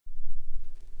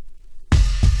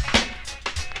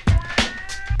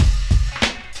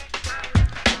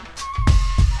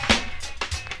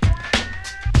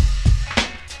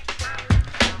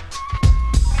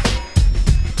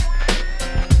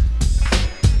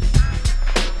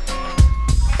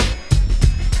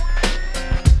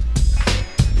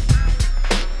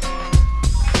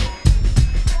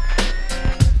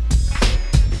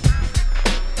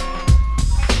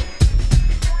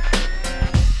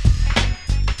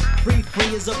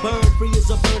Free as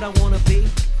a bird I wanna be.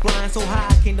 Flying so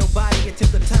high, can't nobody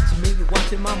attempt to touch me.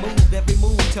 Watching my move, every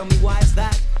move, tell me why is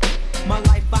that? My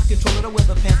life, I control it, I wear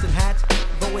the pants and hats.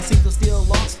 Though it seems I'm still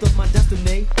lost of my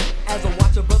destiny. As I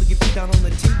watch a brother get beat down on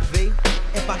the TV.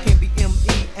 If I can't be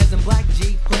M.E. as in Black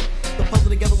G, put the puzzle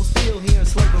together, we're still here in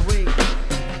slavery.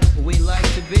 We like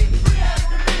to be.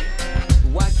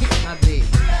 Why can't I be?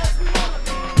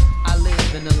 I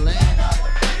live in the land.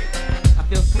 I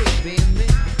feel free being me.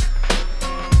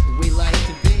 We like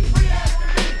to be.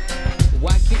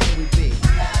 Why can't we be?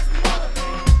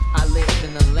 I live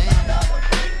in the land.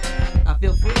 I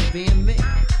feel free being me.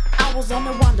 I was on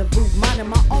the rendezvous, minding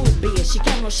my own biz. She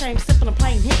came no shame, sipping a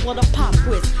plain hit with a pop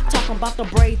quiz. Talking about the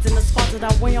braids and the scars that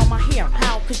I wear on my hair.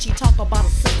 How could she talk about a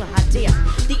sister? How dare?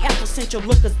 The Afrocentric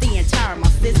look is the entire my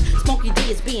sis. Smokey D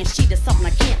is being she is something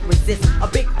I can't resist. A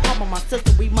big problem, my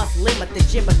sister, we must limit the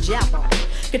jibber jabber.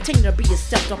 Continue to be a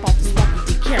stepped up off the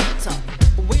Smokey D character.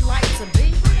 We like to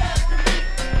be.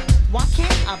 Why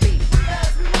can't I be?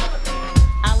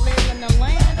 I live in the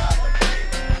land.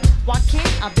 Why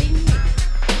can't I be me?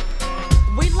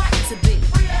 We like to be.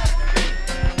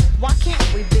 Why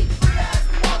can't we be?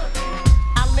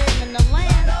 I live in the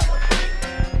land.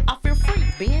 I feel free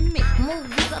being me.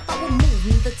 Movies, I thought would move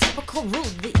me, the typical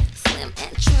Ruby. Slim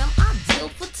and trim, ideal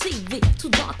for TV. Too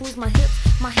dark, lose my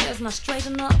hips, my hair's not straight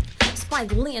enough.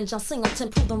 Spike Lee and John Singleton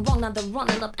prove them wrong, now they're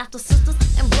running up after sisters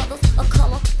and brothers, a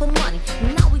color for money.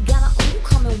 Now we got our own, you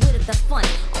coming with it, that's funny.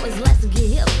 Always last to get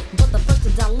hip, but the first to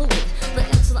dilute it. The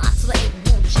M to the I to the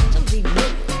A won't change, I'm deep with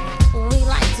it. We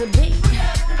like to be.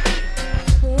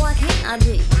 Why can't I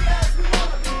be?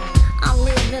 I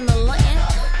live in the land.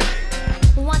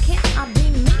 Why can't I be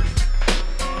me?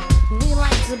 We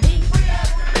like to be.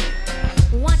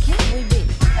 Why can't we be?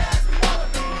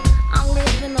 I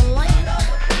live in the land.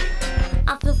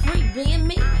 I feel free being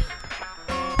me.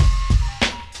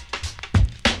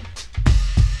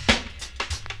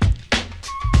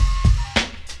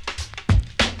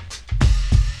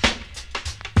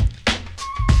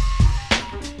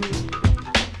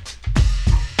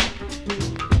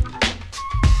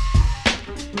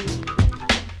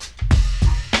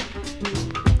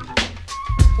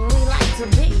 We like to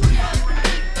be.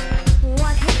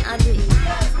 Why can't I be?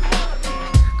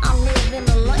 I live in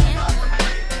the land.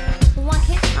 Why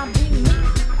can't I be me?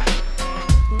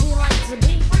 We like to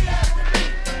be.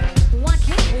 Why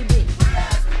can't we be?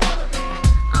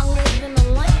 I live in the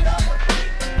land.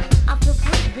 I feel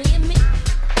free being me.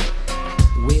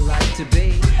 We like to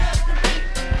be.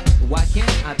 Why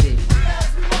can't I be?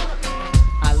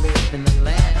 I live in the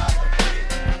land.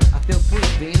 I feel free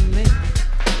being me.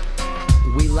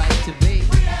 We like to be.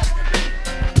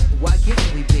 Why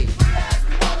can't we be?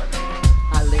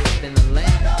 I live in the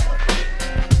land.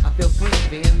 I feel free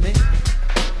being me.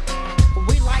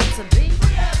 We like to be.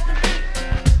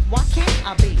 Why can't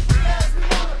I be?